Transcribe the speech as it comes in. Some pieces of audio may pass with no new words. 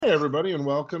Hey, everybody, and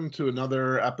welcome to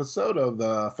another episode of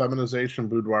the Feminization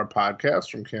Boudoir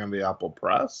podcast from Candy Apple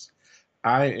Press.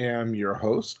 I am your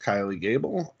host, Kylie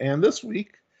Gable, and this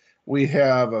week we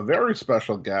have a very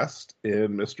special guest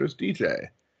in Mistress DJ.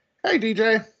 Hey,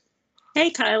 DJ. Hey,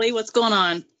 Kylie, what's going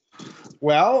on?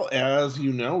 Well, as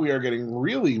you know, we are getting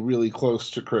really, really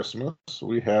close to Christmas.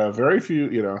 We have very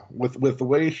few, with the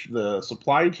way the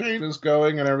supply chain is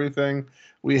going and everything,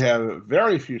 we have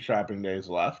very few shopping days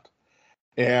left.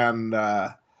 And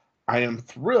I am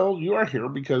thrilled you are here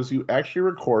because you actually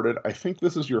recorded, I think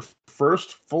this is your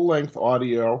first full-length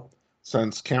audio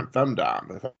since Camp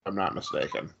Femdom, if I'm not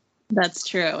mistaken. That's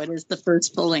true. It is the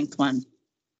first full-length one.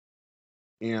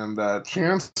 And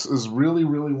Chance is really,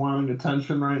 really wanting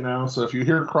attention right now. So if you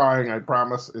hear crying, I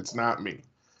promise it's not me.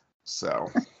 So,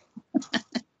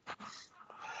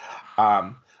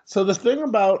 so the thing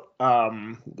about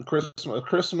the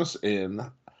Christmas Inn,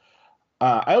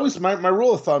 I always my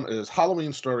rule of thumb is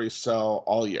Halloween stories sell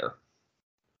all year.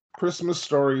 Christmas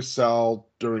stories sell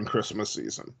during Christmas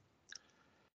season.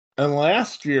 And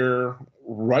last year,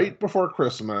 right before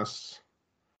Christmas,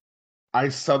 I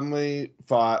suddenly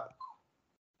thought,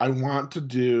 I want to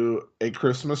do a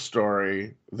Christmas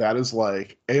story that is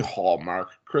like a Hallmark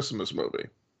Christmas movie.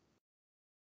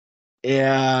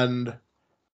 And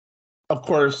of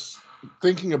course,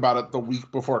 thinking about it the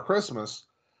week before Christmas,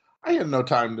 I had no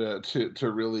time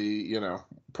to really,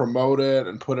 promote it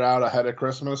and put it out ahead of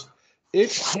Christmas.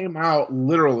 It came out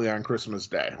literally on Christmas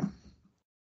Day.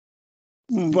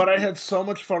 But I had so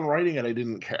much fun writing it, I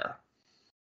didn't care.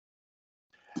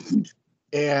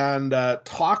 And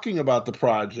talking about the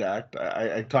project,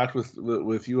 I talked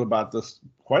with you about this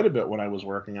quite a bit when I was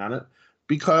working on it,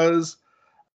 because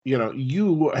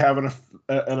you have an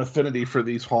affinity for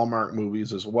these Hallmark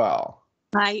movies as well.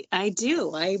 I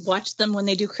do. I watch them when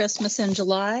they do Christmas in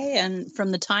July, and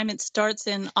from the time it starts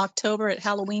in October at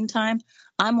Halloween time,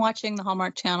 I'm watching the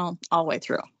Hallmark Channel all the way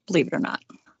through, believe it or not.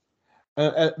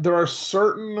 There are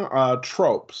certain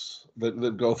tropes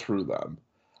that go through them.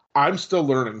 I'm still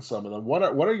learning some of them. What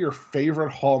are your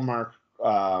favorite Hallmark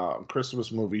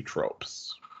Christmas movie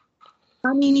tropes?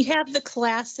 I mean, you have the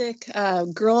classic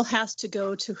girl has to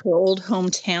go to her old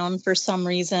hometown for some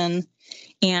reason.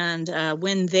 And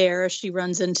when there, she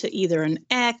runs into either an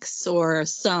ex or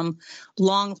some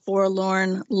long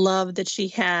forlorn love that she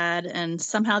had. And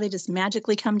somehow they just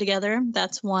magically come together.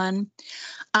 That's one.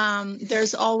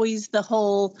 There's always the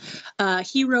whole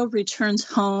hero returns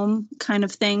home kind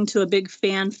of thing to a big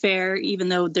fanfare, even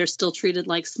though they're still treated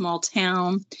like small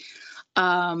town.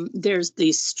 There's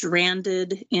the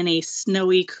stranded in a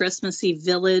snowy Christmassy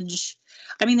village.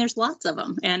 I mean, there's lots of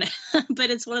them,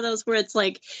 but it's one of those where it's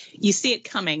like you see it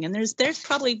coming, and there's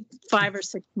probably 5 or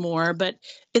 6 more, but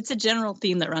it's a general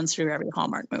theme that runs through every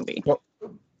Hallmark movie. Well,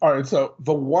 all right, so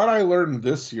the one I learned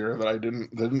this year that I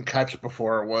didn't catch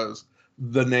before was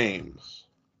the names.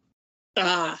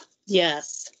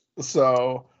 Yes.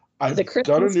 So I've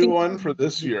done a new one for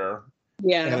this year.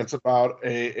 Yeah. And it's about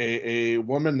a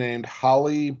woman named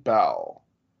Holly Bell,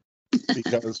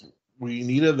 because we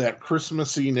needed that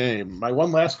Christmassy name. My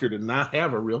one last year did not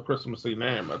have a real Christmassy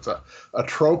name. That's a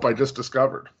trope I just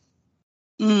discovered.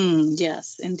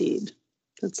 Yes, indeed.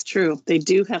 That's true. They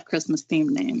do have Christmas themed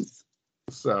names.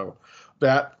 So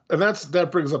that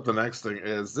brings up the next thing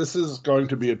is this is going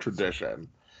to be a tradition.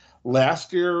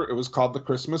 Last year it was called the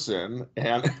Christmas Inn,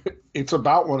 and it's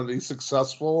about one of these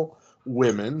successful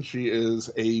women. She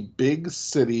is a big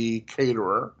city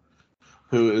caterer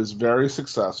who is very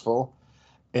successful,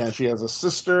 and she has a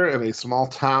sister in a small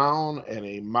town and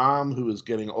a mom who is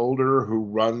getting older who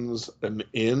runs an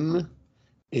inn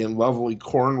in lovely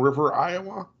Corn River,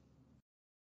 Iowa.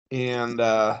 And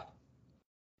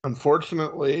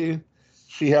unfortunately,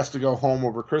 she has to go home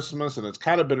over Christmas, and it's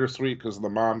kind of bittersweet because of the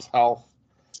mom's health.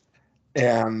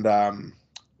 And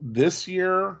this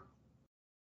year,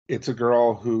 it's a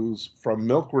girl who's from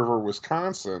Milk River,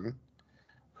 Wisconsin,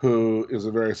 who is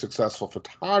a very successful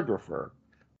photographer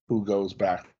who goes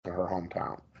back to her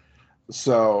hometown.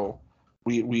 So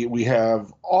we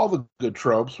have all the good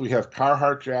tropes. We have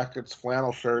Carhartt jackets,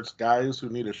 flannel shirts, guys who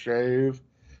need a shave,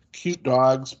 cute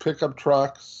dogs, pickup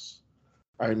trucks.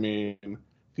 I mean,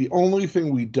 the only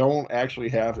thing we don't actually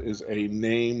have is a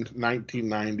named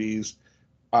 1990s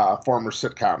former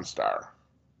sitcom star.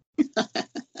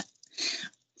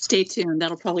 Stay tuned.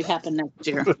 That'll probably happen next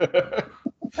year.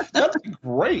 That'd be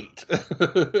great.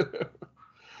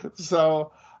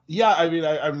 So, yeah, I mean,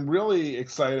 I'm really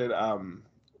excited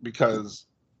because,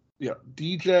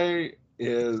 DJ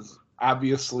is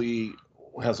obviously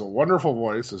has a wonderful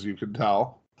voice, as you can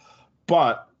tell,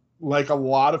 but like a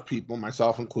lot of people,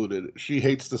 myself included, she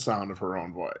hates the sound of her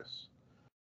own voice.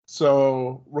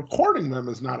 So recording them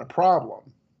is not a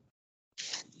problem.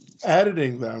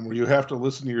 Editing them, where you have to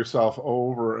listen to yourself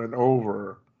over and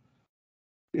over,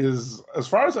 is, as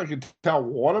far as I can tell,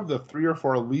 one of the 3 or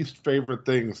 4 least favorite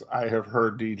things I have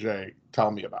heard DJ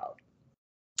tell me about.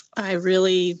 I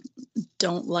really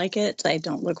don't like it. I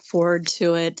don't look forward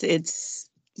to it. It's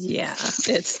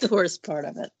the worst part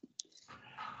of it.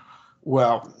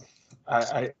 Well,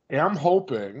 I am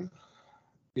hoping,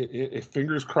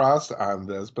 fingers crossed on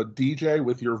this, but DJ,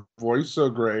 with your voice so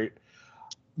great,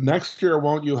 next year,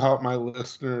 won't you help my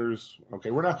listeners?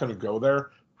 Okay, we're not going to go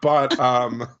there, but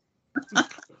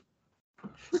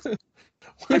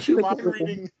would you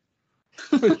mind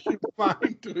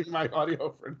doing my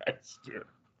audio for next year?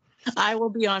 I will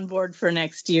be on board for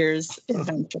next year's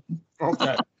adventure.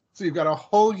 Okay, so you've got a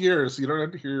whole year, so you don't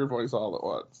have to hear your voice all at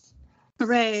once.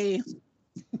 Hooray!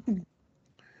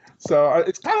 So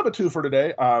it's kind of a two for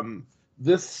today.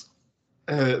 The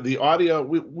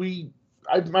audio,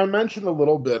 I mentioned a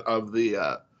little bit of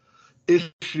the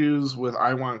issues with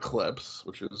I Want Clips,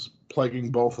 which is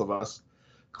plaguing both of us.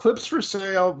 Clips for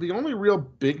Sale, the only real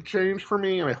big change for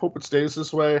me, and I hope it stays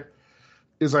this way,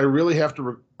 is I really have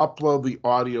to upload the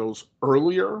audios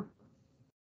earlier.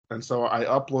 And so I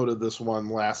uploaded this one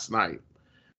last night.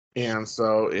 And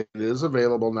so it is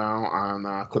available now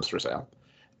on Clips for Sale.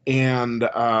 And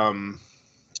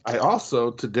I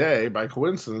also, today, by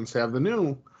coincidence, have the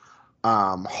new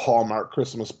Hallmark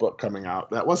Christmas book coming out.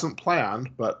 That wasn't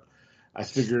planned, but I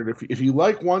figured if you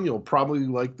like one, you'll probably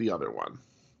like the other one.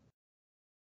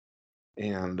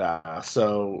 And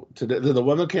so today, the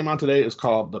one that came out today is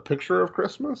called The Picture of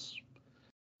Christmas,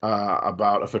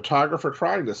 about a photographer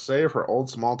trying to save her old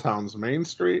small town's Main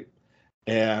Street.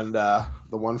 And the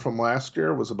one from last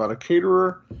year was about a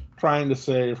caterer trying to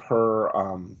save her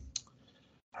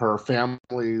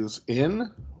family's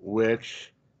inn,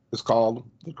 which is called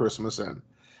The Christmas Inn.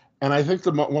 And I think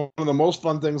one of the most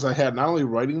fun things I had, not only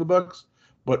writing the books,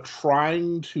 but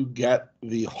trying to get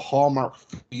the Hallmark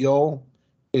feel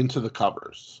into the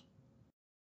covers.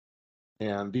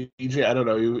 And DJ, I don't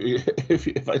know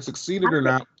if I succeeded or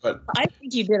not, but I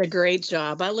think you did a great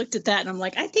job. I looked at that and I'm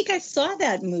like, I think I saw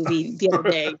that movie the other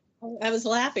day. I was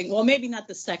laughing. Well, maybe not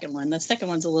the second one. The second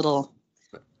one's a little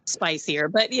spicier,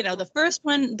 but the first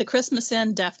one, The Christmas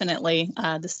Inn, definitely.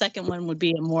 The second one would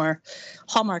be a more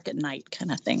Hallmark at Night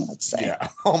kind of thing, let's say. Yeah,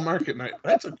 Hallmark at Night.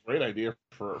 That's a great idea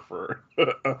for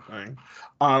a thing.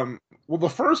 Well, the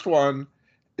first one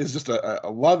is just a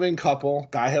loving couple.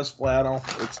 Guy has flannel.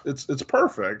 It's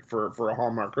perfect for a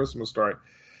Hallmark Christmas story.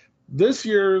 This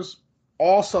year's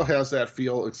also has that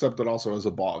feel, except it also has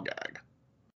a ball gag.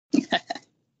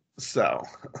 So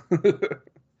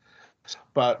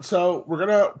we're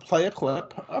gonna play a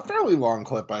clip, a fairly long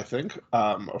clip, I think,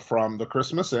 from The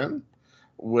Christmas Inn,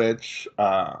 which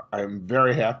I'm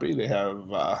very happy to have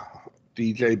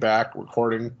DJ back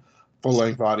recording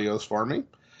full-length audios for me.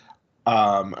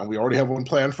 And we already have one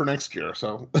planned for next year,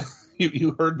 so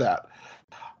you heard that.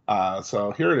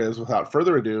 So here it is, without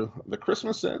further ado, The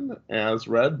Christmas Inn, as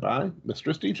read by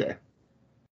Mistress DJ.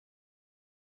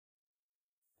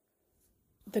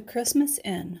 The Christmas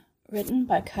Inn, written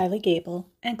by Kylie Gable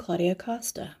and Claudia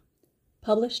Costa.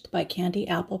 Published by Candy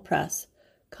Apple Press.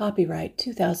 Copyright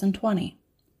 2020.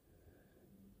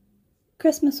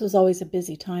 Christmas was always a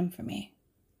busy time for me.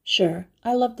 Sure,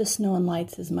 I loved the snow and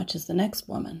lights as much as the next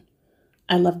woman.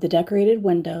 I loved the decorated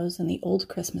windows and the old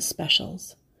Christmas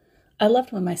specials. I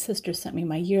loved when my sister sent me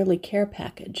my yearly care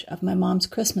package of my mom's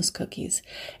Christmas cookies,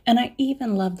 and I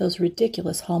even loved those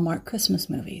ridiculous Hallmark Christmas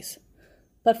movies.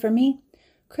 But for me,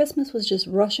 Christmas was just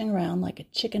rushing around like a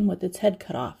chicken with its head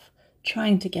cut off,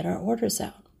 trying to get our orders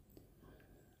out.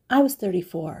 I was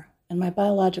 34, and my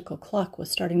biological clock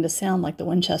was starting to sound like the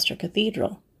Winchester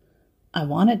Cathedral. I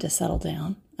wanted to settle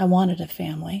down. I wanted a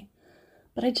family.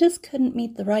 But I just couldn't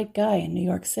meet the right guy in New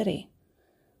York City.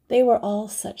 They were all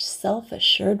such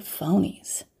self-assured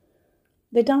phonies.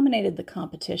 They dominated the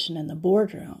competition in the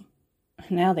boardroom.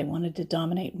 Now they wanted to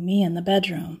dominate me in the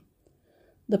bedroom.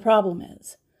 The problem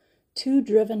is, 2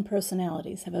 driven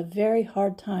personalities have a very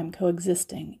hard time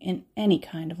coexisting in any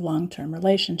kind of long-term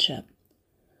relationship.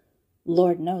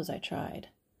 Lord knows I tried.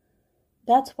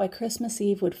 That's why Christmas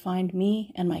Eve would find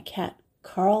me and my cat,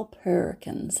 Carl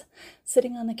Perkins,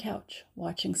 sitting on the couch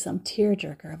watching some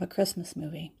tearjerker of a Christmas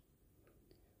movie.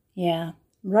 Yeah,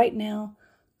 right now,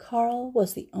 Carl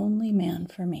was the only man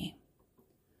for me.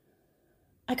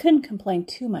 I couldn't complain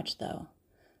too much, though.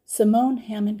 Simone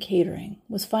Hammond Catering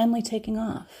was finally taking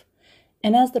off,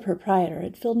 and as the proprietor,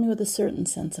 it filled me with a certain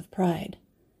sense of pride.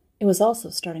 It was also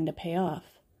starting to pay off.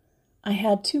 I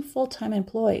had 2 full-time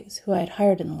employees who I had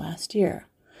hired in the last year,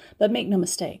 but make no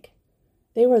mistake,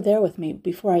 they were there with me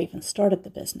before I even started the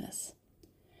business.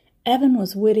 Evan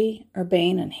was witty,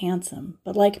 urbane, and handsome,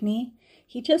 but like me,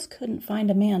 he just couldn't find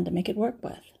a man to make it work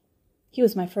with. He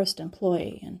was my first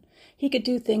employee, and he could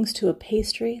do things to a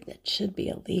pastry that should be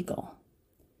illegal.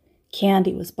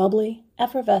 Candy was bubbly,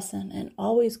 effervescent, and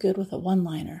always good with a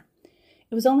one-liner.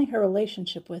 It was only her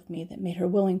relationship with me that made her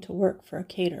willing to work for a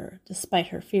caterer, despite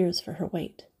her fears for her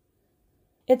weight.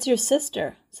 "It's your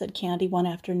sister," said Candy one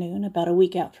afternoon, about a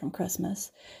week out from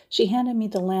Christmas. She handed me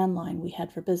the landline we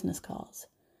had for business calls.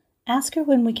 "Ask her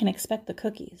when we can expect the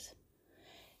cookies."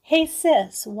 "Hey,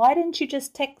 sis, why didn't you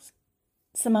just text—"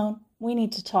 "Simone, we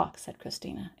need to talk," said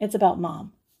Christina. "It's about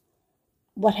Mom."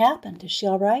 "What happened? Is she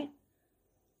all right?"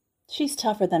 "She's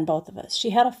tougher than both of us.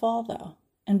 She had a fall, though,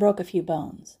 and broke a few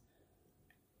bones."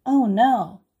 "Oh,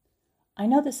 no. I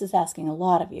know this is asking a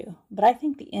lot of you, but I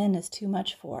think the inn is too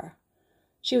much for her.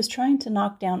 She was trying to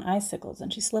knock down icicles,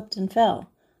 and she slipped and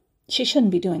fell. She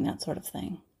shouldn't be doing that sort of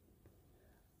thing."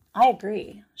 "I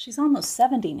agree. She's almost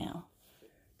 70 now.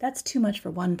 That's too much for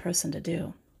one person to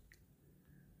do."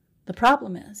 "The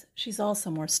problem is, she's also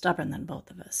more stubborn than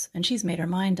both of us, and she's made her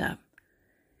mind up.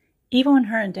 Even when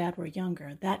her and Dad were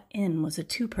younger, that inn was a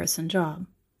 2-person job.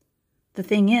 The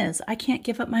thing is, I can't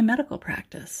give up my medical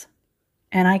practice.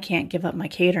 And I can't give up my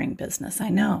catering business, I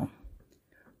know.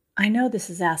 I know this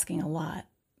is asking a lot,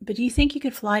 but do you think you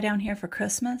could fly down here for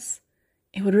Christmas?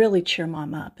 It would really cheer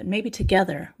Mom up, and maybe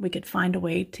together we could find a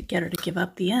way to get her to give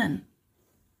up the inn."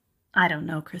 "I don't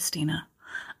know, Christina.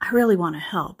 I really want to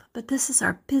help, but this is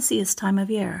our busiest time of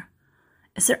year.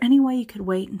 Is there any way you could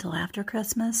wait until after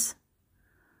Christmas?"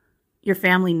 "Your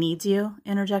family needs you,"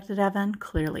 interjected Evan,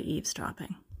 clearly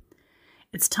eavesdropping.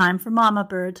 "It's time for Mama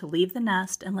Bird to leave the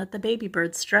nest and let the baby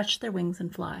birds stretch their wings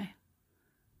and fly."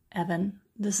 "Evan,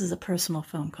 this is a personal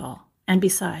phone call. And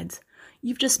besides,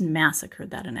 you've just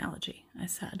massacred that analogy," I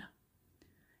said.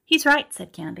 "He's right,"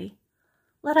 said Candy.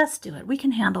 "Let us do it. We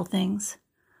can handle things."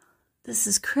 "This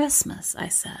is Christmas," I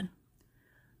said.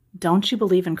 "Don't you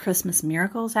believe in Christmas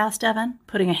miracles?" asked Evan,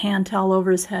 putting a hand towel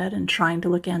over his head and trying to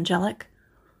look angelic.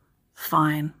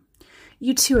 "Fine.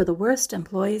 You two are the worst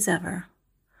employees ever."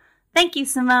 "Thank you,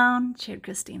 Simone," cheered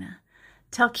Christina.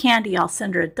 "Tell Candy I'll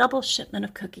send her a double shipment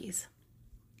of cookies."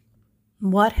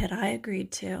 What had I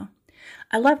agreed to?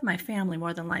 I loved my family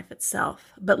more than life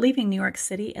itself, but leaving New York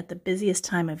City at the busiest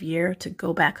time of year to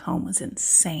go back home was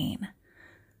insane.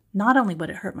 Not only would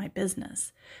it hurt my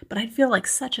business, but I'd feel like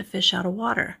such a fish out of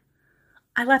water.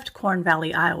 I left Corn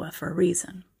Valley, Iowa for a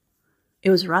reason. It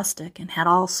was rustic and had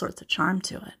all sorts of charm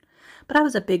to it, but I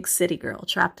was a big city girl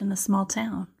trapped in a small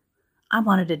town. I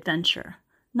wanted adventure,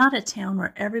 not a town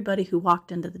where everybody who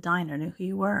walked into the diner knew who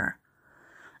you were.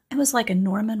 It was like a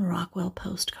Norman Rockwell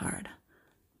postcard.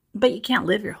 But you can't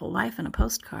live your whole life in a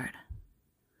postcard.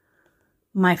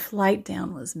 My flight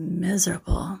down was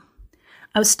miserable.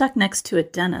 I was stuck next to a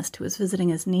dentist who was visiting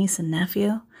his niece and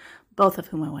nephew, both of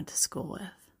whom I went to school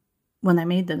with. When I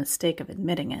made the mistake of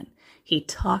admitting it, he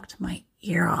talked my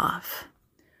ear off.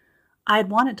 I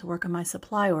had wanted to work on my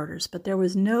supply orders, but there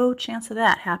was no chance of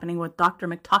that happening with Dr.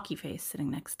 McTalkyface sitting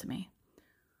next to me.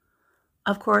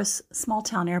 Of course,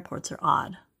 small-town airports are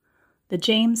odd. The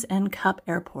James N. Cupp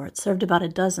Airport served about a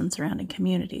dozen surrounding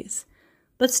communities,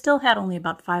 but still had only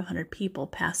about 500 people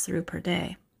pass through per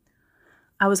day.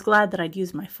 I was glad that I'd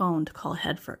used my phone to call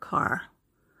ahead for a car.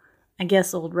 I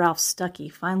guess old Ralph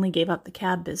Stuckey finally gave up the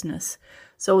cab business,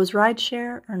 so it was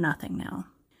rideshare or nothing now.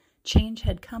 Change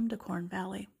had come to Corn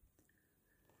Valley.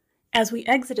 As we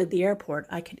exited the airport,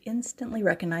 I could instantly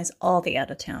recognize all the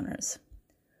out-of-towners.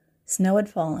 Snow had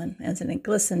fallen, and as it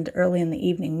glistened early in the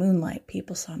evening moonlight,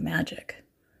 people saw magic.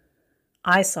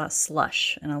 I saw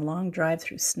slush and a long drive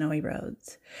through snowy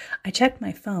roads. I checked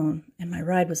my phone, and my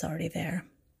ride was already there.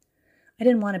 I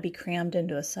didn't want to be crammed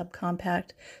into a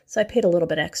subcompact, so I paid a little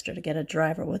bit extra to get a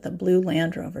driver with a blue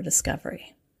Land Rover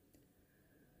Discovery.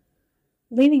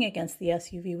 Leaning against the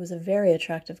SUV was a very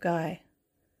attractive guy.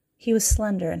 He was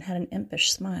slender and had an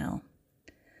impish smile.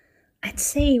 I'd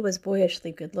say he was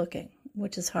boyishly good-looking,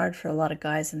 which is hard for a lot of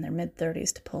guys in their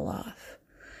mid-30s to pull off.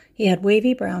 He had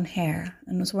wavy brown hair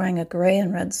and was wearing a gray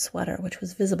and red sweater, which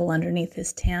was visible underneath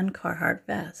his tan Carhartt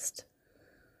vest.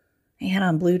 He had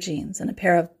on blue jeans and a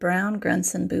pair of brown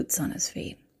Grenson boots on his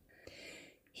feet.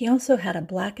 He also had a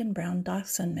black and brown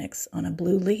dachshund mix on a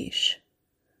blue leash.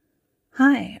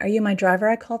 "Hi, are you my driver?"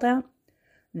 I called out.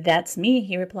 "That's me,"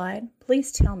 he replied.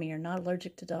 "Please tell me you're not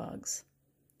allergic to dogs."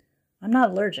 "I'm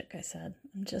not allergic," I said.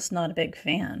 "I'm just not a big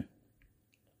fan."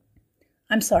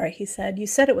 "I'm sorry," he said. "You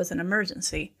said it was an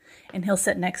emergency," and he'll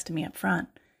sit next to me up front.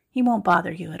 He won't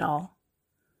bother you at all."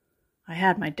 I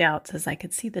had my doubts as I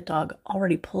could see the dog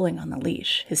already pulling on the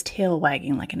leash, his tail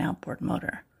wagging like an outboard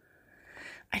motor.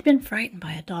 I'd been frightened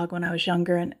by a dog when I was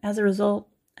younger, and as a result,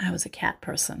 I was a cat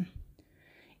person.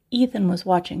 Ethan was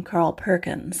watching Carl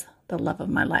Perkins, the love of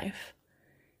my life.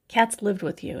 Cats lived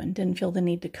with you and didn't feel the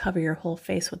need to cover your whole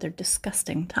face with their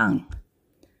disgusting tongue.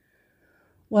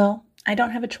 Well, I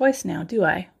don't have a choice now, do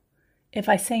I? If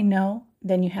I say no,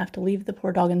 then you have to leave the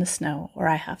poor dog in the snow, or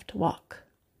I have to walk.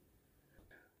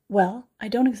 Well, I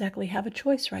don't exactly have a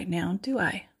choice right now, do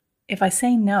I? If I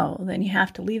say no, then you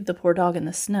have to leave the poor dog in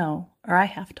the snow, or I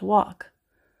have to walk.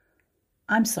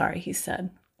 I'm sorry, he said.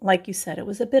 Like you said, it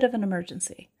was a bit of an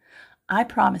emergency. I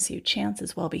promise you, Chance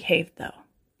is well behaved, though.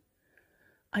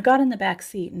 I got in the back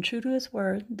seat, and true to his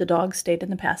word, the dog stayed in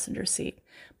the passenger seat,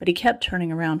 but he kept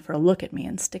turning around for a look at me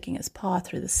and sticking his paw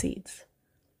through the seats.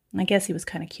 I guess he was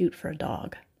kind of cute for a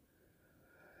dog.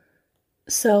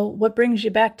 "So, what brings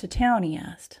you back to town?" he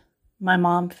asked. "My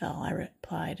mom fell," I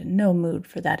replied, in no mood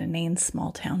for that inane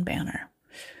small-town banner.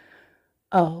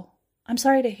 "Oh, I'm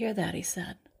sorry to hear that," he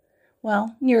said.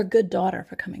 "Well, you're a good daughter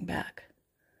for coming back."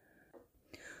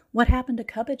 "What happened to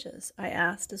Cubbage's?" I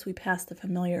asked as we passed the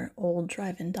familiar old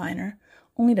drive-in diner,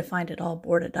 only to find it all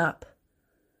boarded up.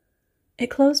 "It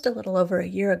closed a little over a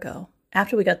year ago.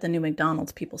 After we got the new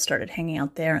McDonald's, people started hanging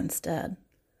out there instead."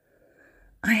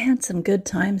 "I had some good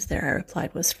times there," I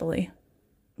replied wistfully.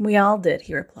 "We all did,"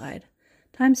 he replied.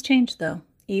 "Times change, though,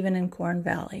 even in Corn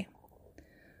Valley."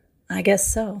 "I guess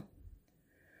so."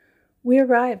 We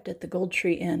arrived at the Gold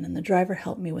Tree Inn, and the driver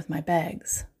helped me with my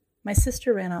bags. My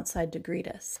sister ran outside to greet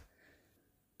us.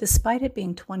 Despite it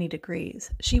being 20 degrees,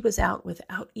 she was out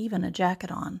without even a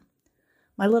jacket on.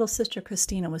 My little sister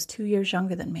Christina was 2 years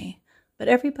younger than me, but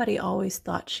everybody always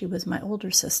thought she was my older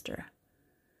sister.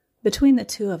 Between the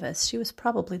two of us, she was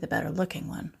probably the better-looking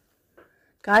one.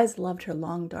 Guys loved her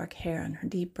long dark hair and her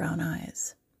deep brown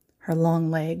eyes, her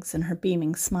long legs and her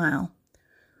beaming smile.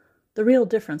 The real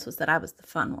difference was that I was the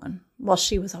fun one, while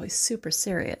she was always super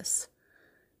serious.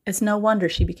 It's no wonder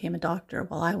she became a doctor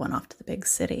while I went off to the big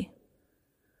city.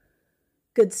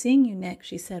 "Good seeing you, Nick,"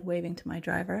 she said, waving to my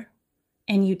driver.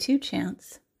 "And you too,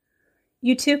 Chance."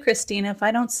 "You too, Christina. If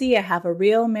I don't see you, have a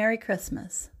real Merry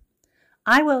Christmas."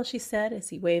 "I will," she said as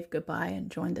he waved goodbye and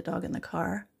joined the dog in the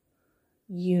car.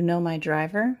 "You know my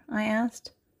driver?" I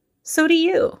asked. "So do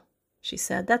you," she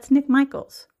said. "That's Nick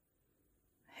Michaels."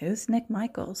 "Who's Nick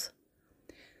Michaels?"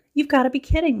 "You've got to be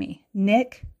kidding me.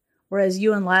 Nick, or as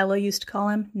you and Lila used to call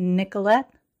him,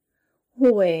 Nicolette."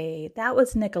 "Wait, that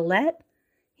was Nicolette?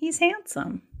 He's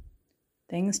handsome."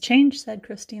 "Things change," said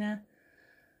Christina.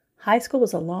 "High school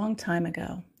was a long time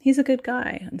ago. He's a good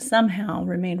guy and somehow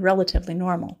remained relatively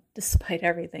normal, despite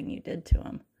everything you did to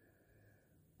him."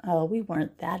 "Oh, we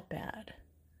weren't that bad."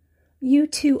 "You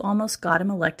two almost got him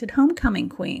elected homecoming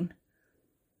queen."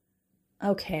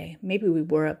 "Okay, maybe we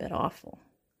were a bit awful."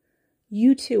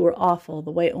 "You two were awful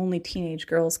the way only teenage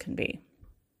girls can be."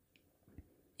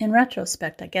 In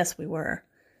retrospect, I guess we were.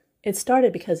 It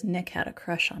started because Nick had a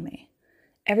crush on me.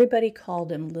 Everybody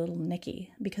called him Little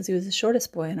Nicky because he was the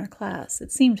shortest boy in our class.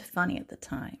 It seemed funny at the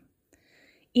time.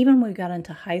 Even when we got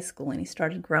into high school and he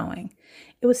started growing,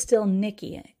 it was still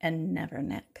Nicky and never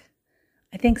Nick.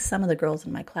 I think some of the girls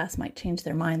in my class might change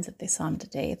their minds if they saw him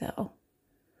today, though.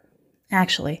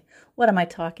 Actually, what am I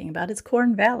talking about? It's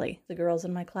Corn Valley. The girls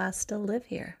in my class still live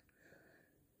here.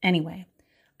 Anyway,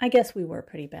 I guess we were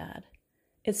pretty bad.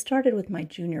 It started with my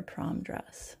junior prom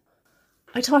dress.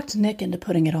 I talked Nick into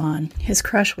putting it on. His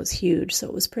crush was huge, so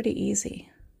it was pretty easy.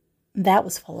 That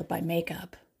was followed by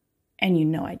makeup, and you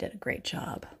know I did a great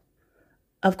job.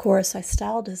 Of course, I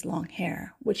styled his long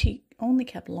hair, which he only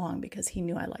kept long because he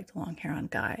knew I liked long hair on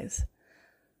guys.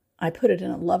 I put it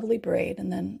in a lovely braid,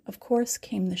 and then, of course,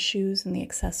 came the shoes and the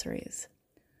accessories.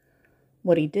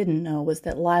 What he didn't know was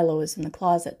that Lila was in the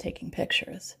closet taking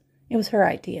pictures. It was her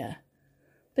idea.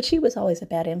 But she was always a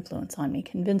bad influence on me,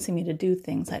 convincing me to do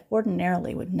things I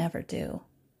ordinarily would never do.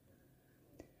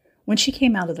 When she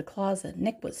came out of the closet,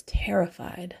 Nick was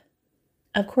terrified.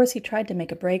 Of course, he tried to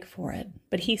make a break for it,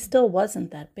 but he still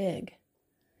wasn't that big.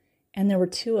 And there were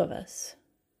two of us.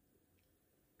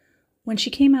 When she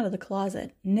came out of the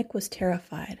closet, Nick was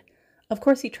terrified. Of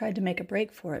course, he tried to make a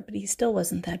break for it, but he still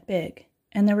wasn't that big.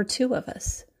 And there were two of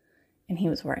us. And he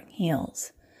was wearing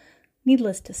heels.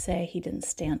 Needless to say, he didn't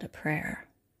stand a prayer.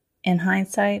 In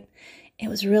hindsight, it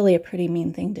was really a pretty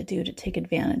mean thing to do to take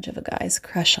advantage of a guy's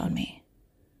crush on me.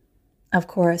 Of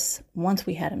course, once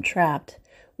we had him trapped,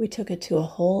 we took it to a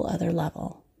whole other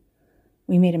level.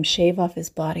 We made him shave off his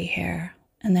body hair,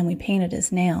 and then we painted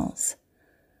his nails.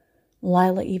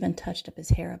 Lila even touched up his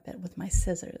hair a bit with my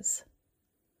scissors.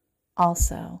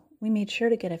 Also, we made sure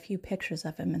to get a few pictures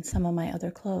of him in some of my other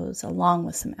clothes, along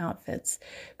with some outfits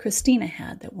Christina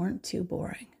had that weren't too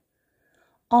boring.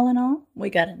 All in all, we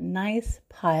got a nice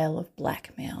pile of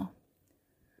blackmail.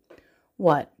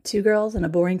 What, 2 girls in a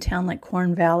boring town like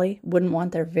Corn Valley wouldn't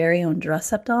want their very own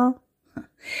dress-up doll?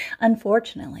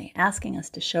 Unfortunately, asking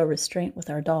us to show restraint with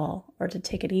our doll or to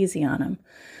take it easy on him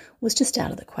was just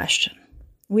out of the question.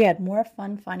 We had more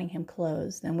fun finding him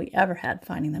clothes than we ever had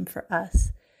finding them for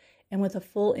us, and with a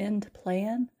full inn to play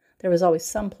in, there was always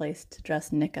some place to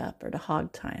dress Nick up or to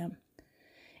hog tie him.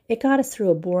 It got us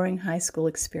through a boring high school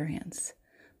experience,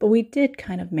 but we did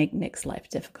kind of make Nick's life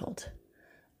difficult.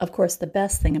 Of course, the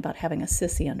best thing about having a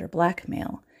sissy under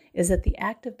blackmail is that the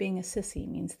act of being a sissy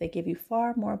means they give you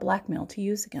far more blackmail to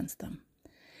use against them.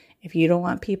 If you don't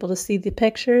want people to see the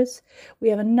pictures, we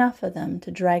have enough of them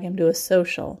to drag him to a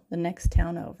social the next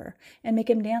town over and make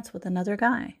him dance with another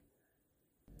guy.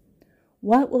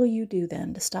 What will you do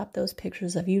then to stop those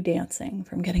pictures of you dancing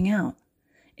from getting out?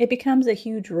 It becomes a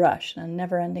huge rush and a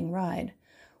never-ending ride,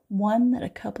 one that a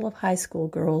couple of high school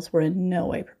girls were in no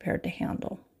way prepared to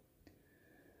handle.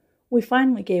 We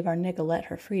finally gave our Nicolette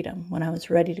her freedom when I was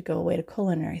ready to go away to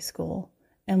culinary school,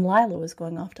 and Lila was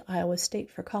going off to Iowa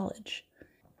State for college.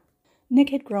 Nick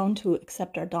had grown to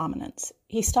accept our dominance.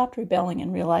 He stopped rebelling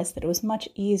and realized that it was much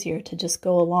easier to just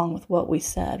go along with what we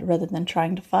said rather than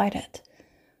trying to fight it.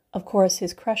 Of course,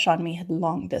 his crush on me had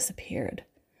long disappeared.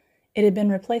 It had been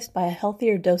replaced by a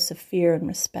healthier dose of fear and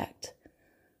respect.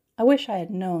 I wish I had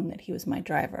known that he was my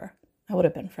driver. I would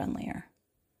have been friendlier.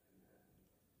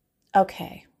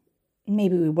 Okay,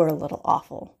 maybe we were a little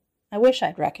awful. I wish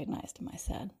I'd recognized him, I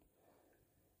said.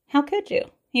 How could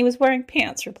you? He was wearing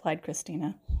pants, replied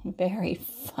Christina. Very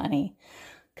funny.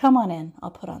 Come on in,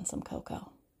 I'll put on some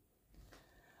cocoa.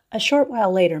 A short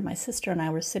while later, my sister and I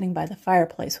were sitting by the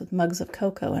fireplace with mugs of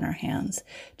cocoa in our hands,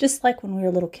 just like when we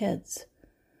were little kids.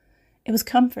 It was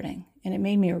comforting, and it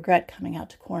made me regret coming out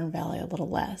to Corn Valley a little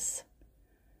less.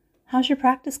 How's your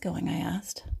practice going? I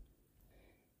asked.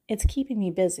 It's keeping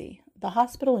me busy. The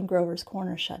hospital in Grover's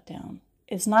Corner shut down.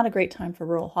 It's not a great time for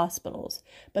rural hospitals,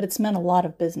 but it's meant a lot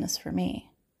of business for me.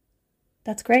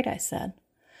 That's great, I said.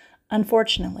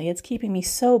 Unfortunately, it's keeping me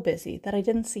so busy that I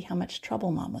didn't see how much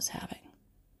trouble Mom was having.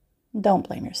 Don't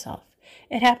blame yourself.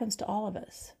 It happens to all of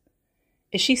us.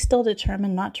 Is she still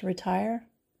determined not to retire?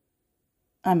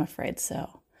 I'm afraid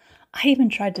so. I even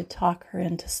tried to talk her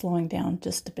into slowing down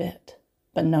just a bit,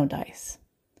 but no dice.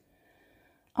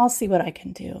 I'll see what I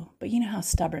can do, but you know how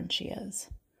stubborn she is.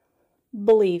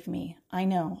 Believe me, I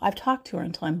know. I've talked to her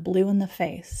until I'm blue in the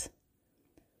face.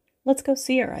 Let's go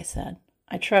see her, I said.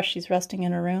 I trust she's resting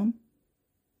in her room?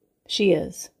 She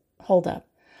is. Hold up.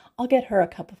 I'll get her a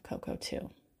cup of cocoa,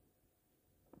 too.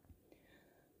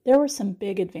 There were some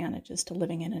big advantages to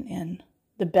living in an inn.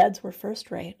 The beds were first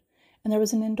rate, and there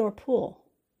was an indoor pool.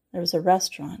 There was a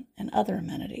restaurant and other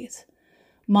amenities.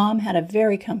 Mom had a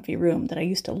very comfy room that I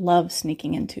used to love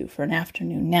sneaking into for an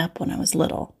afternoon nap when I was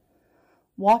little.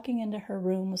 Walking into her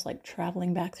room was like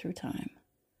traveling back through time.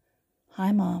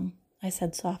 Hi, Mom, I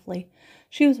said softly.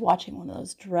 She was watching one of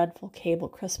those dreadful cable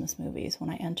Christmas movies when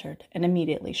I entered and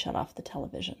immediately shut off the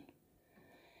television.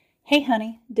 Hey,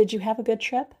 honey, did you have a good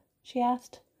trip? She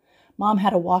asked. Mom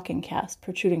had a walking cast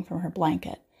protruding from her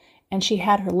blanket, and she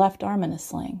had her left arm in a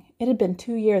sling. It had been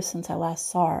 2 years since I last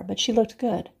saw her, but she looked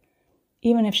good,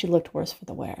 even if she looked worse for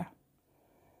the wear.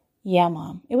 Yeah,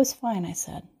 Mom, it was fine, I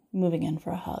said, moving in for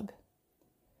a hug.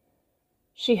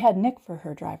 She had Nick for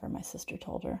her driver, my sister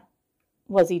told her.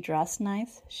 Was he dressed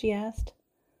nice? She asked.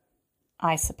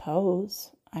 I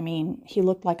suppose. I mean, he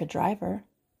looked like a driver.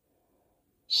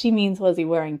 She means was he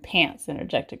wearing pants,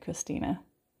 interjected Christina.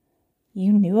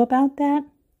 You knew about that?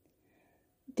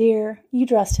 Dear, you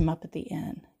dressed him up at the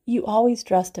inn. You always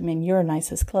dressed him in your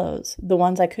nicest clothes, the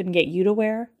ones I couldn't get you to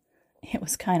wear. It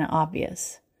was kind of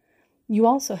obvious. You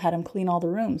also had him clean all the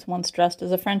rooms, once dressed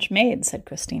as a French maid, said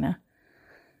Christina.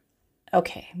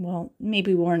 Okay, well,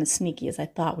 maybe we weren't as sneaky as I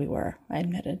thought we were, I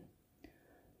admitted.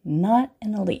 Not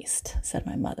in the least, said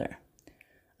my mother.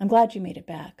 I'm glad you made it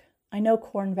back. I know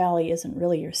Corn Valley isn't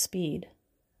really your speed.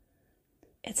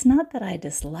 It's not that I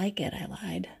dislike it, I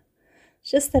lied.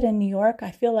 It's just that in New York,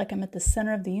 I feel like I'm at the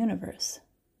center of the universe.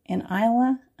 In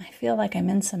Iowa, I feel like I'm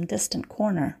in some distant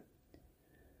corner.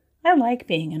 I like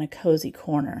being in a cozy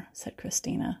corner, said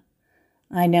Christina.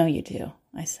 I know you do,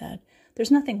 I said.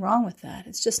 There's nothing wrong with that.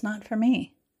 It's just not for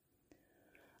me.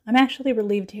 I'm actually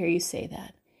relieved to hear you say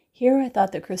that. Here I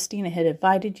thought that Christina had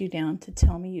invited you down to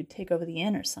tell me you'd take over the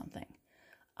inn or something.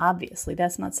 Obviously,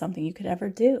 that's not something you could ever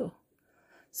do.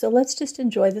 So let's just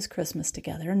enjoy this Christmas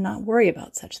together and not worry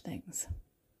about such things.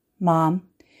 Mom,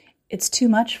 It's too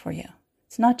much for you.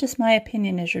 It's not just my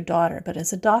opinion as your daughter, but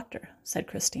as a doctor, said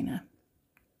Christina.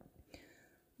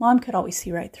 Mom could always see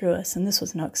right through us, and this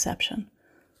was no exception.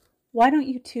 Why don't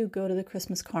you two go to the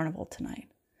Christmas carnival tonight?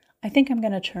 I think I'm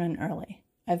going to turn in early.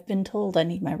 I've been told I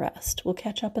need my rest. We'll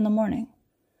catch up in the morning.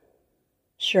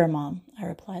 Sure, Mom, I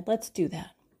replied. Let's do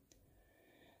that.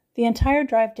 The entire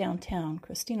drive downtown,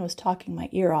 Christina was talking my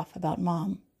ear off about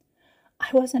Mom. I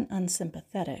wasn't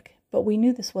unsympathetic, but we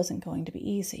knew this wasn't going to be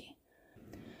easy.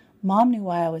 Mom knew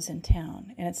why I was in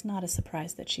town, and it's not a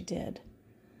surprise that she did.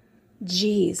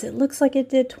 Geez, it looks like it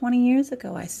did 20 years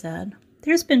ago, I said.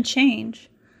 There's been change.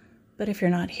 But if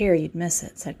you're not here, you'd miss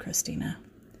it, said Christina.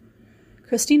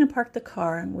 Christina parked the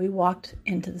car, and we walked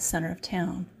into the center of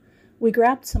town. We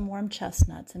grabbed some warm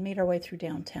chestnuts and made our way through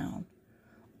downtown.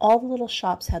 All the little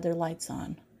shops had their lights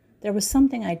on. There was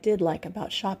something I did like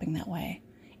about shopping that way,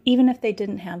 even if they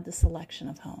didn't have the selection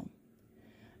of home.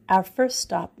 Our first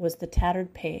stop was the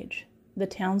Tattered Page, the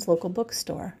town's local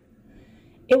bookstore.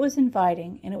 It was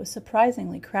inviting, and it was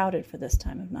surprisingly crowded for this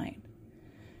time of night.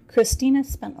 Christina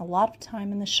spent a lot of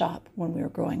time in the shop when we were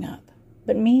growing up,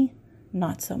 but me,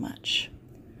 not so much.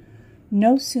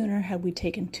 No sooner had we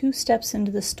taken 2 steps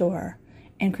into the store,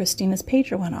 and Christina's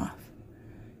pager went off.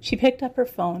 She picked up her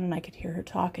phone, and I could hear her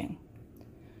talking.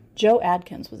 Joe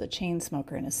Adkins was a chain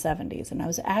smoker in his 70s, and I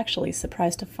was actually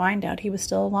surprised to find out he was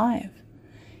still alive.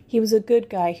 He was a good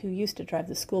guy who used to drive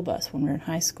the school bus when we were in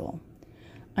high school.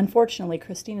 Unfortunately,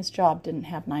 Christina's job didn't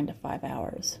have 9 to 5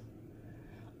 hours.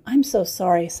 I'm so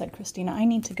sorry, said Christina. I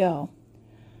need to go.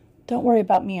 Don't worry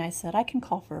about me, I said. I can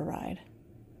call for a ride.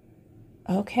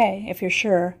 Okay, if you're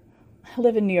sure. I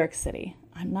live in New York City.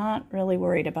 I'm not really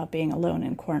worried about being alone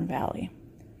in Corn Valley.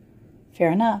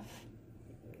 Fair enough.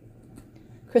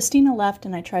 Christina left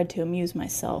and I tried to amuse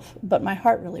myself, but my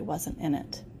heart really wasn't in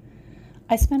it.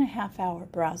 I spent a half hour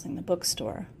browsing the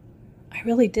bookstore. I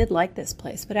really did like this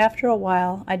place, but after a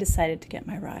while, I decided to get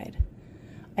my ride.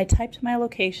 I typed my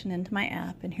location into my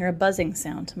app and hear a buzzing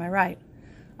sound to my right.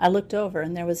 I looked over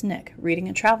and there was Nick reading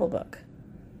a travel book.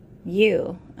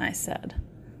 You, I said.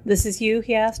 This is you,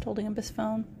 he asked, holding up his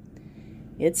phone.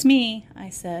 It's me, I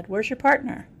said. Where's your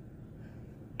partner?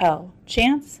 Oh,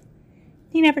 Chance?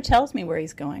 He never tells me where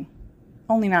he's going.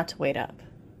 Only not to wait up.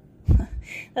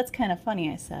 That's kind of funny,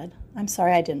 I said. I'm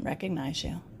sorry I didn't recognize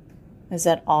you. Is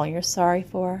that all you're sorry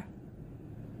for?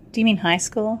 Do you mean high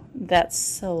school? That's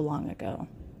so long ago.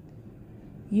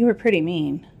 You were pretty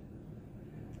mean.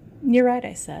 You're right,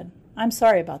 I said. I'm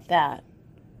sorry about that.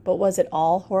 But was it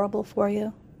all horrible for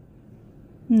you?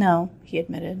 No, he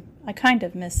admitted. I kind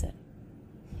of miss it.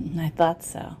 I thought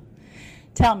so.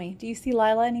 Tell me, do you see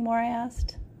Lila anymore, I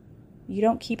asked. You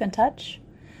don't keep in touch?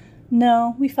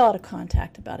 No, we fell out of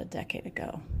contact about a decade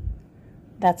ago.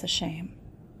 That's a shame.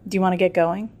 Do you want to get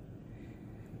going?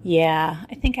 Yeah,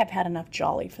 I think I've had enough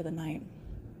jolly for the night.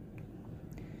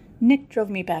 Nick drove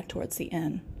me back towards the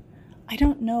inn. I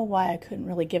don't know why I couldn't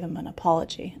really give him an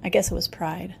apology. I guess it was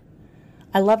pride.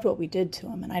 I loved what we did to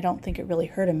him, and I don't think it really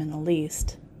hurt him in the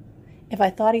least. If I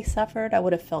thought he suffered, I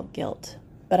would have felt guilt,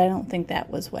 but I don't think that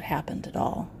was what happened at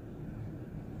all.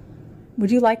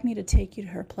 Would you like me to take you to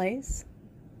her place?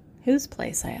 Whose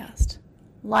place? I asked.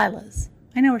 Lila's.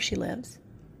 I know where she lives.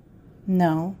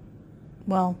 No.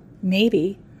 Well,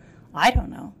 maybe. I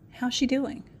don't know. How's she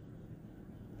doing?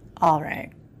 All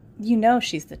right. You know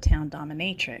she's the town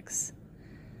dominatrix.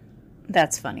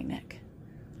 That's funny, Nick.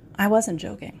 I wasn't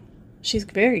joking. She's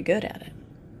very good at it.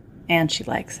 And she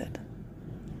likes it.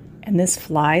 And this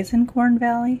flies in Corn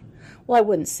Valley? Well, I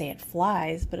wouldn't say it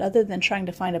flies, but other than trying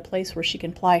to find a place where she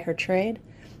can ply her trade,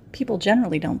 people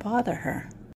generally don't bother her.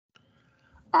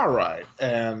 All right,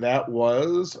 and that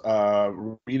was a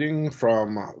reading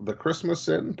from The Christmas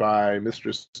Inn by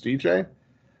Mistress DJ.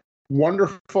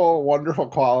 Wonderful, wonderful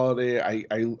quality.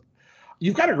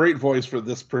 You've got a great voice for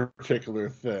this particular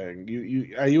thing.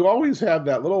 You always have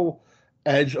that little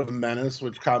edge of menace,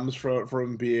 which comes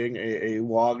from being a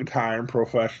long-time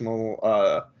professional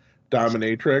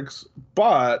dominatrix,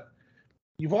 but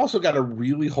you've also got a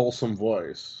really wholesome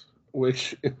voice,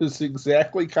 which is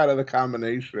exactly kind of the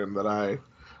combination that I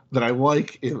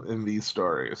like in these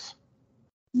stories.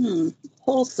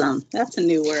 Wholesome. That's a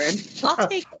new word. I'll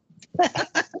take it.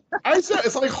 I said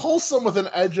it's like wholesome with an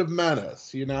edge of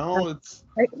menace, you know? It's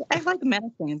I like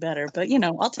menacing better, but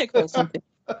I'll take wholesome.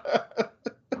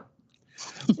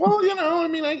 Well, I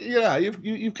mean,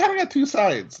 you've kind of got two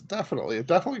sides. Definitely. It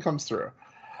definitely comes through.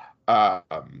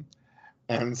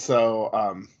 And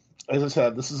so, as I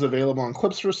said, this is available on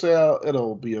Clips for sale.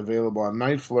 It'll be available on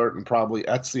Night Flirt and probably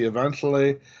Etsy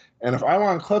eventually. And if I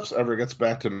Want Clips ever gets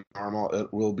back to normal,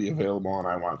 it will be available on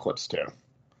I Want Clips too.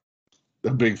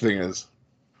 the big thing is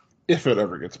if it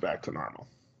ever gets back to normal.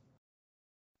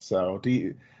 So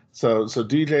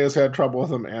DJ has had trouble with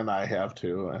them, and I have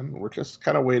too, and we're just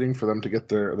kind of waiting for them to get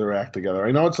their act together.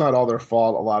 I know it's not all their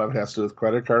fault. A lot of it has to do with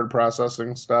credit card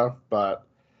processing stuff, but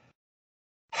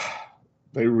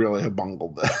they really have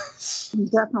bungled this.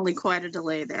 Definitely quite a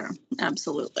delay there.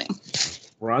 Absolutely.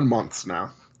 We're on months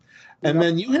now. And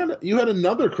then you had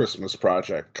another Christmas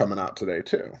project coming out today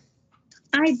too.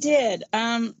 I did.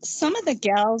 Some of the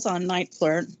gals on Night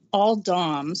Flirt, all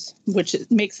Doms, which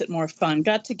makes it more fun,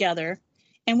 got together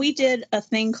and we did a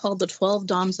thing called the 12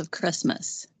 Doms of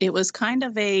Christmas. It was kind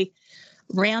of a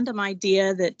random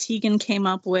idea that Tegan came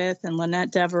up with and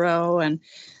Lynette Devereaux, and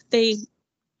they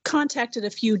contacted a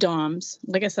few Doms.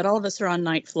 Like I said, all of us are on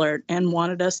Night Flirt and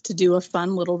wanted us to do a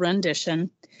fun little rendition.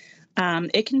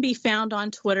 It can be found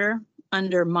on Twitter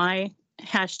under my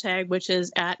hashtag, which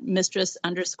is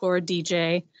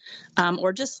 @mistress_DJ,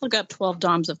 or just look up 12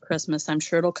 Doms of Christmas. I'm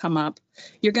sure it'll come up.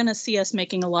 You're going to see us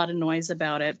making a lot of noise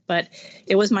about it, but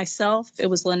it was myself, it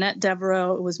was Lynette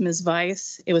Devereaux, it was Ms.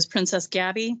 Weiss, it was Princess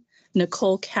Gabby,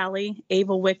 Nicole Callie,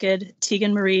 Ava Wicked,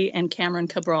 Tegan Marie, and Cameron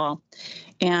Cabral.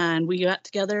 And we got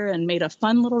together and made a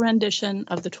fun little rendition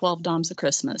of the 12 Doms of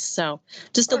Christmas. So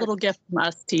just a little gift from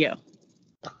us to you.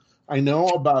 I know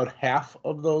about half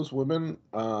of those women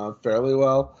fairly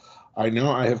well. I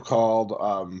know I have called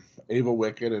Ava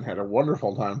Wicked and had a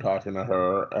wonderful time talking to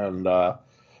her. And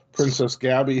Princess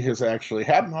Gabby has actually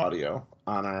had an audio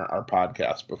on our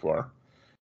podcast before.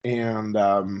 And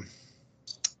I'm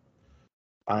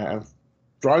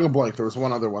drawing a blank. There was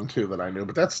one other one, too, that I knew.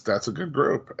 But that's a good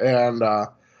group. And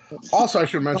also, I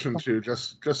should mention, too,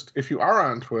 just if you are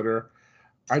on Twitter,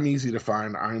 I'm easy to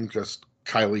find. I'm just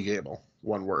Kylie Gable,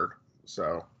 one word.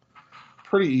 So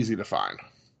pretty easy to find,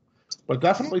 but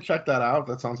definitely check that out.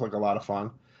 That sounds like a lot of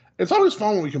fun. It's always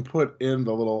fun when we can put in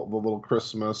the little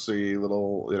Christmassy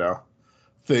little,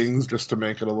 things just to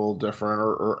make it a little different,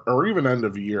 or even end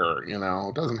of year,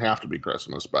 it doesn't have to be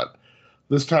Christmas, but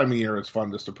this time of year, it's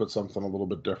fun just to put something a little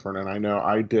bit different. And I know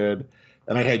I did,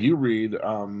 and I had you read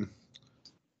a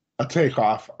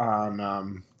takeoff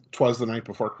on 'Twas the Night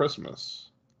Before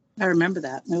Christmas. I remember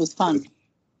that. It was fun.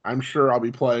 I'm sure I'll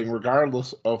be playing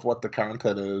regardless of what the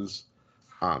content is.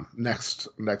 Next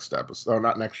episode,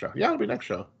 not next show. Yeah, it'll be next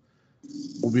show.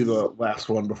 Will be the last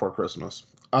one before Christmas.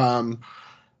 Oh,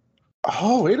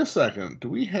 wait a second. Do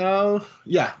we have?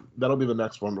 Yeah, that'll be the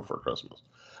next one before Christmas.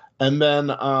 And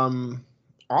then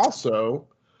also,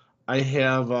 I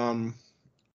have a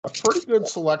pretty good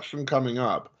selection coming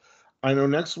up. I know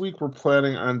next week we're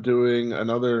planning on doing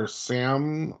another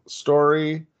Sam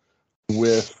story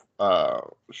with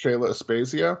Shayla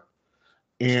Aspasia,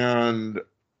 and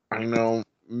I know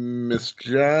Miss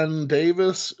Jen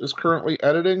Davis is currently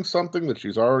editing something that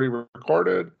she's already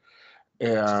recorded,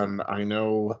 and I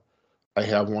know I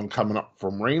have one coming up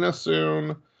from Raina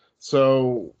soon.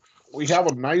 So we have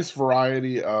a nice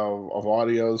variety of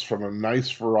audios from a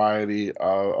nice variety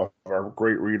of our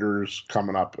great readers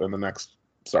coming up in the next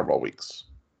several weeks.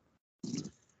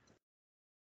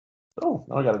 Oh,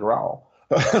 now I got to growl.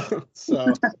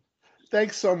 So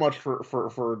thanks so much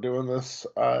for doing this,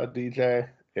 DJ.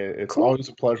 It's cool. Always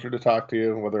a pleasure to talk to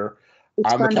you, whether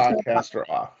it's on the podcast or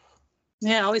off.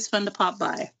 Yeah, always fun to pop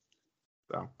by.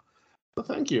 So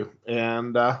thank you.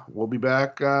 And we'll be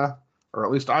back, or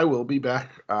at least I will be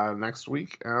back next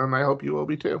week, and I hope you will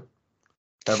be too.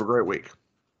 Have a great week.